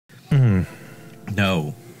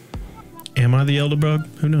No. Am I the Elder Bug?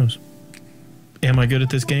 Who knows? Am I good at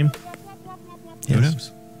this game? Yes. Who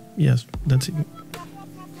knows? Yes, that's it.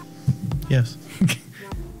 Yes.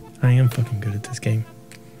 I am fucking good at this game.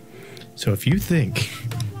 So if you think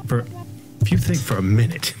for a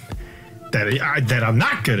minute that I'm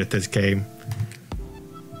not good at this game,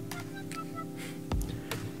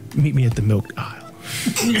 meet me at the milk aisle.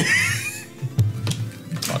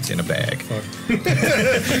 What's in a bag?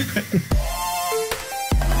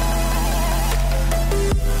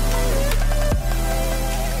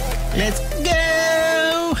 Let's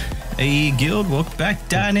go! Hey, Guild, welcome back.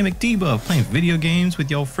 Dynamic Debuff, playing video games with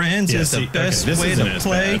your friends is the best way to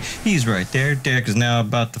play. He's right there. Derek is now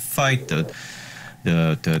about to fight the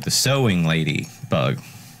sewing lady bug.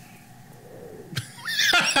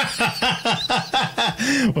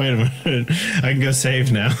 Wait a minute. I can go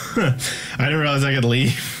save now. I didn't realize I could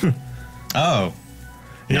leave. Oh.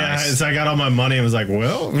 Yeah, Nice. so I got all my money and was like,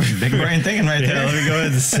 well. Big brain thinking right Yeah, there. let me go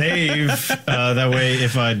ahead and save. That way,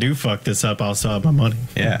 if I do fuck this up, I'll still have my money.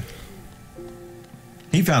 Yeah.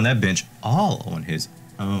 He found that bench all on his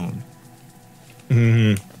own.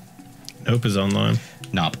 Mm-hmm. Nope is online.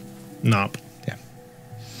 Nop. Nop. Yeah.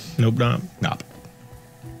 Nope, not. Nop.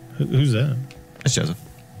 Who's that? That's Joseph.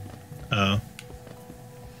 Oh.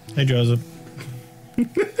 Hey, Joseph.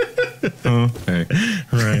 Oh, hey.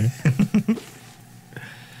 Right.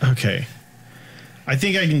 Okay. I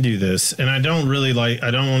think I can do this, and I don't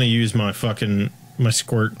want to use my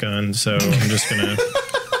squirt gun, so I'm just gonna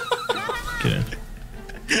get in.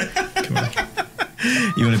 Come on.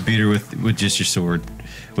 You want to beat her with just your sword,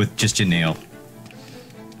 with just your nail.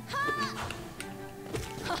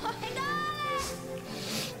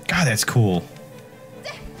 God, that's cool.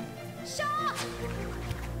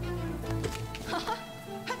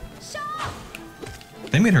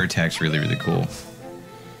 They made her attacks really, really cool.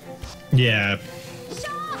 Yeah.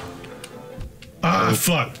 Ah,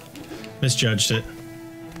 fuck. Misjudged it.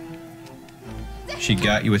 She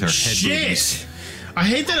got you with her head Shit. booties. I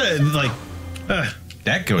hate that,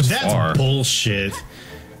 That goes that's far. bullshit.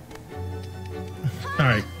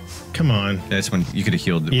 Alright, come on. That's when you could have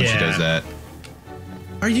healed when she Yeah. does that.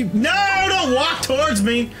 Are you... No, don't walk towards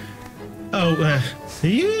me! Oh,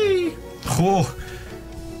 yee. Oh,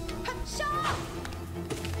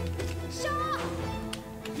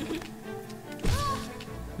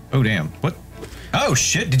 oh damn. What? Oh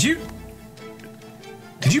shit, did you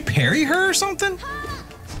parry her or something?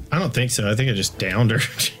 I don't think so. I think I just downed her. I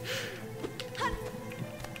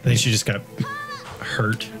think she just got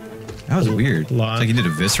hurt. That was weird. It's Lot. like you did a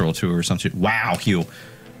visceral to her or something. Wow, heal.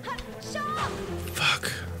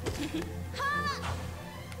 Fuck.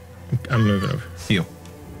 I'm moving over. Heal.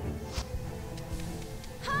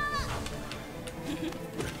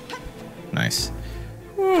 Nice.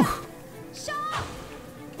 Whew.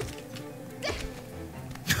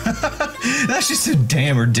 That's just a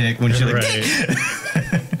dammer dick when she like. Right.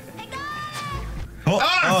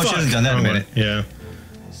 Oh, she hasn't done that in a minute. Yeah.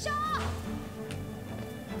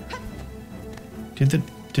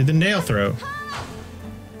 Did the nail throw?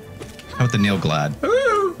 How about the nail glide?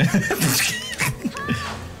 Ooh.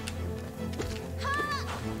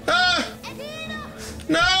 Ah!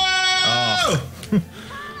 No! Oh.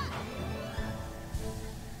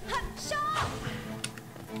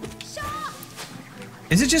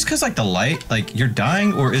 Is it just because like the light, like you're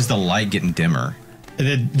dying, or is the light getting dimmer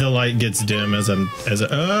The light gets dim as as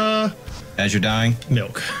you're dying?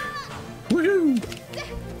 milk. Woohoo!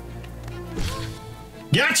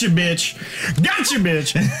 Gotcha, bitch! Gotcha,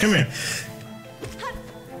 bitch! Come here.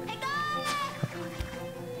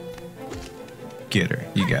 Get her.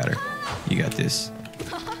 You got her. You got this.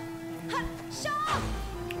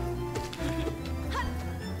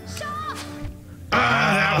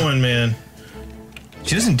 Ah, that one, man.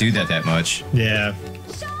 She doesn't do that much. Yeah.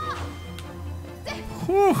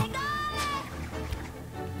 Whew.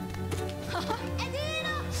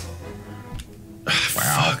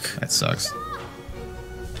 Wow, that sucks.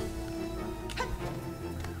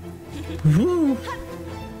 Woo.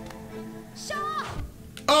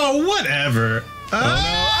 Oh, whatever.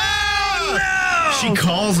 Oh, no. She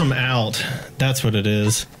calls him out. That's what it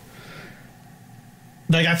is.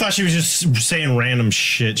 Like, I thought she was just saying random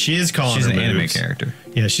shit. She is calling She's her an anime moves. character.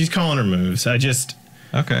 Yeah, she's calling her moves.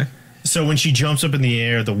 Okay. So when she jumps up in the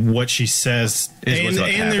air, what she says... Is what's about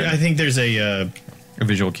to happen. I think there's a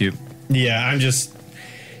visual cue. Yeah,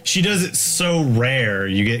 she does it so rare,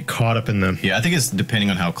 you get caught up in them. Yeah, I think it's depending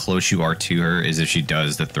on how close you are to her, is if she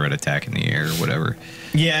does the threat attack in the air or whatever.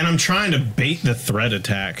 Yeah, and I'm trying to bait the threat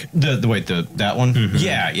attack. That one? Mm-hmm.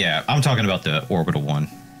 Yeah. I'm talking about the orbital one.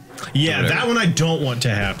 Yeah, that one I don't want to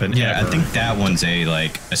happen. Yeah, ever. I think that one's a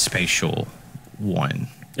spatial one.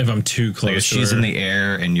 If I'm too close, Like if she's in the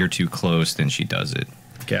air and you're too close, then she does it.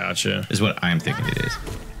 Gotcha. Is what I'm thinking it is.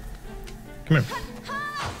 Come here.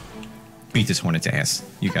 Beat this Hornet's ass.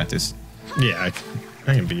 You got this. Yeah,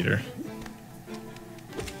 I can beat her.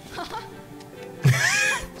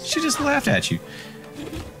 She just laughed at you.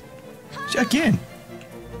 Again.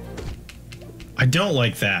 I don't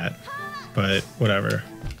like that, but whatever.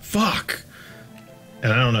 Fuck.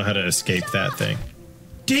 And I don't know how to escape that thing.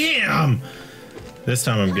 Damn! This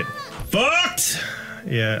time I'm getting fucked!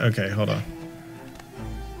 Yeah, okay, hold on.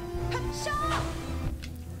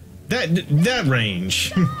 That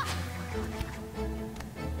range.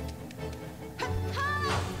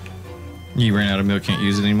 You ran out of milk, can't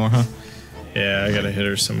use it anymore, huh? Yeah, I gotta hit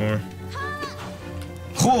her some more.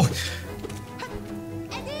 Oh!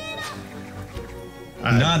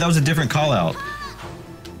 Nah, that was a different call out.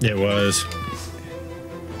 It was.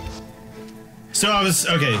 So I was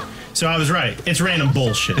right. It's random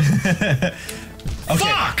bullshit. Okay,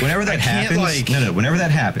 Fuck! whenever that happens, whenever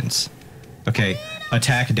that happens, okay,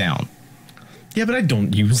 attack down. Yeah, but I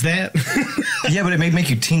don't use that. Yeah, but it may make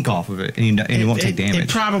you tink off of it, and you won't take damage. It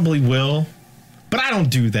probably will, but I don't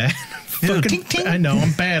do that. Tink, tink. I know,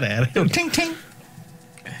 I'm bad at it. Tink, tink.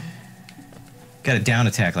 Got a down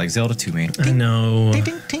attack like Zelda 2, man. I know. Tink,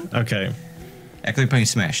 tink, tink. Okay. Act like playing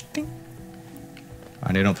Smash. Tink.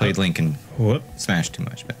 I don't play Link and Whoop. Smash too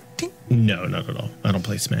much, but tink. No, not at all. I don't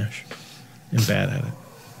play Smash. I'm bad at it.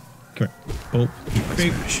 Come here. Oh,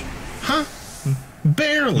 Smash. huh?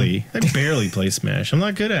 Barely. I barely play Smash. I'm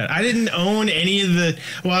not good at it. I didn't own any of the...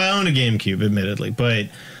 Well, I own a GameCube, admittedly, but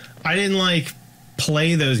I didn't,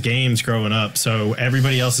 play those games growing up, so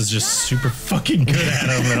everybody else is just super fucking good at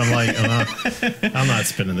them, and I'm like, I'm not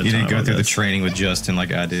spending the time. You didn't go through this. the training with Justin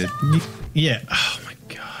like I did. Yeah. Oh, my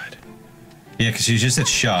God. Yeah, because she just said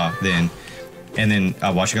Shaw then, and then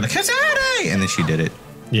I watched her go like, Kazade! And then she did it.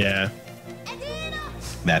 Yeah.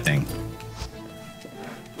 That thing.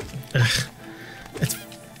 It's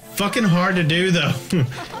fucking hard to do, though.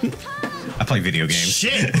 I play video games.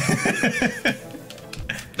 Shit!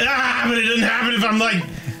 But it doesn't happen if I'm like...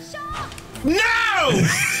 No!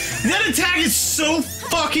 That attack is so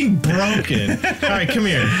fucking broken. Alright, come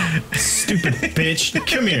here. Stupid bitch.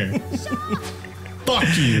 Come here.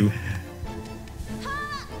 Fuck you.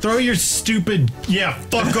 Throw your stupid... Yeah,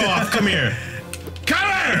 fuck off. Come here. Come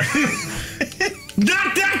here!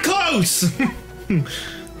 Not that close!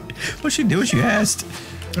 What'd she do what you asked?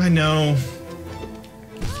 I know.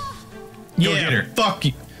 Go get her. Fuck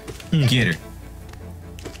you. Get her.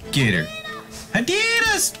 Get her. I did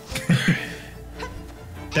us!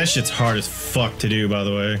 That shit's hard as fuck to do, by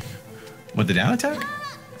the way. What, the down attack?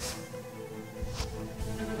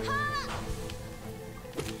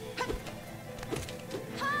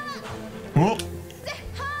 Whoa.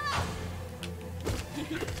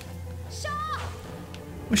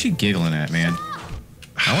 What's she giggling at, man?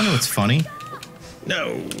 I wonder what's funny.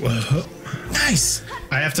 No. Nice!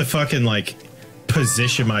 I have to fucking,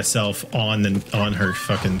 position myself on her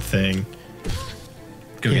fucking thing.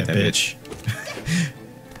 Go get that bitch.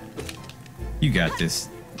 You got this.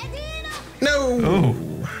 No! Oh.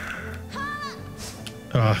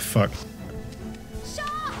 Oh, fuck.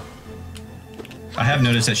 I have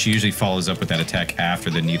noticed that she usually follows up with that attack after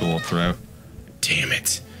the needle will throw. Damn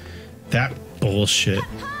it. That bullshit.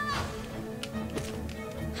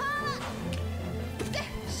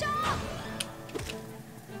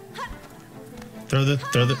 Throw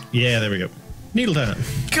the, yeah, there we go. Needle time.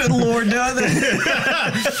 Good lord, no.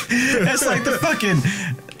 That's like the fucking,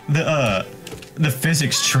 the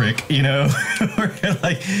physics trick, you know? Where,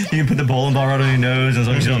 you can put the bowling ball right on your nose, and as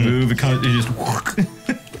long as you don't move, it just...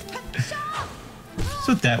 That's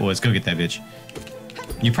what that was. Go get that bitch.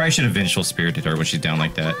 You probably should have vengeful spirited her when she's down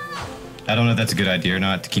like that. I don't know if that's a good idea or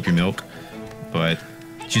not to keep your milk, but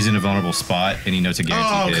she's in a vulnerable spot, and you know it's a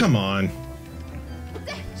guaranteed hit. Come on.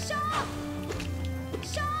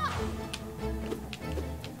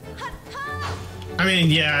 I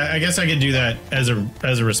mean, yeah, I guess I could do that as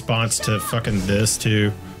a response to fucking this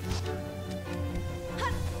too.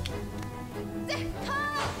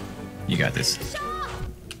 You got this.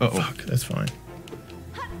 Uh-oh. Fuck, that's fine.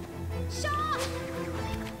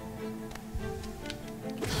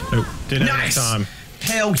 Oh, did it Nice! time.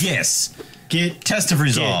 Hell yes! Get Test of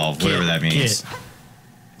resolve, whatever that means.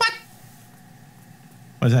 What?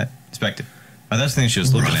 What is that? Expected. Oh, that's the thing she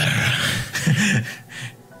was looking at.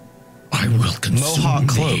 I will consume Mohawk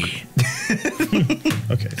cloak.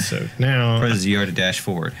 Okay, so now... Press ZR to dash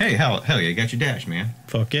forward. Hey, hell yeah, you got your dash, man.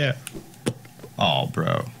 Fuck yeah. Oh,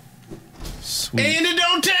 bro. Sweet. And it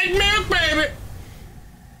don't take milk, baby.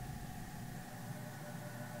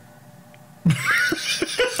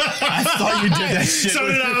 I thought you did that shit. So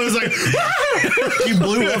did I. I was like, you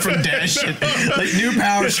blew up from that shit. Like new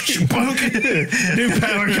powers. new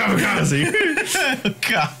power kamikaze. Oh,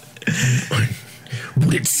 God.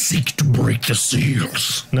 Would it seek to break the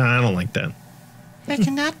seals? No, I don't like that. They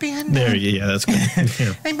cannot be undone. There, yeah, that's good.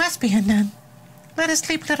 Yeah. They must be undone. Let us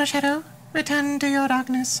sleep, little shadow. Return to your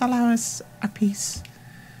darkness. Allow us a peace.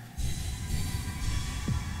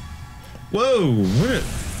 Whoa! What?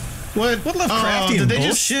 What Lovecraftian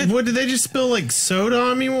bullshit? What did they just spill like soda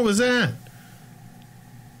on me? What was that?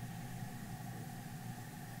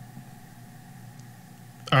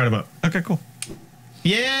 All right, I'm up. Okay, cool.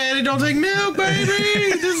 Yeah, they don't take milk, baby.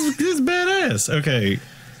 this is badass. Okay,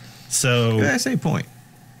 so Go to that save point.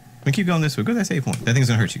 We keep going this way. Go to that save point. That thing's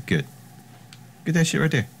gonna hurt you. Good. Get that shit right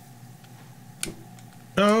there.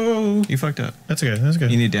 oh, You fucked up. that's okay. That's good.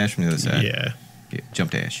 You need to dash from the other side. Yeah. Yeah.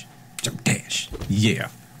 Jump dash. Jump dash. Yeah.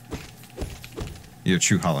 You're a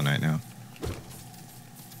true Hollow Knight now.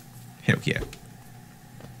 Hell yeah.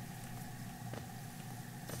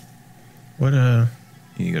 What? You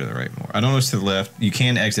need to go to the right more. I don't know what's to the left. You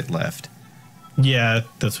can exit left, Yeah,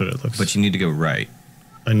 that's what it looks. but you need to go right.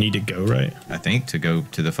 I need to go right. I think to go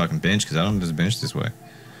to the fucking bench because I don't know if there's a bench this way.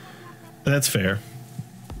 That's fair.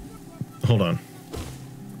 Hold on.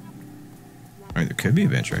 All right, there could be a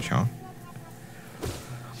bench, right, Sean?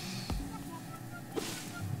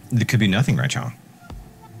 There could be nothing, right, Sean?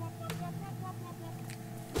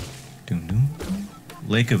 Doom, doom, doom.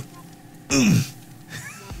 Lake of...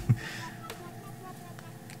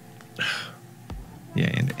 Yeah,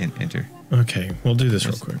 and enter. Okay, we'll do this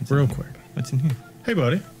real quick. Real quick. What's in here? Hey,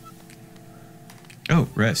 buddy. Oh,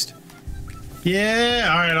 rest. Yeah.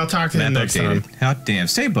 All right. I'll talk to him Map next time. updated. How damn.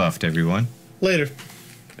 Stay buffed, everyone. Later.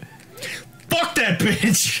 Fuck that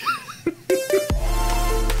bitch.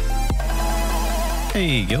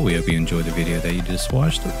 Hey, yo, we hope you enjoyed the video that you just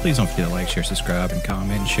watched. Please don't forget to like, share, subscribe, and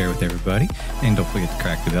comment, and share with everybody. And don't forget to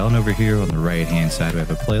crack the bell. And over here on the right-hand side, we have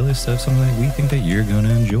a playlist of something that we think that you're going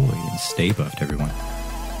to enjoy. And stay buffed, everyone.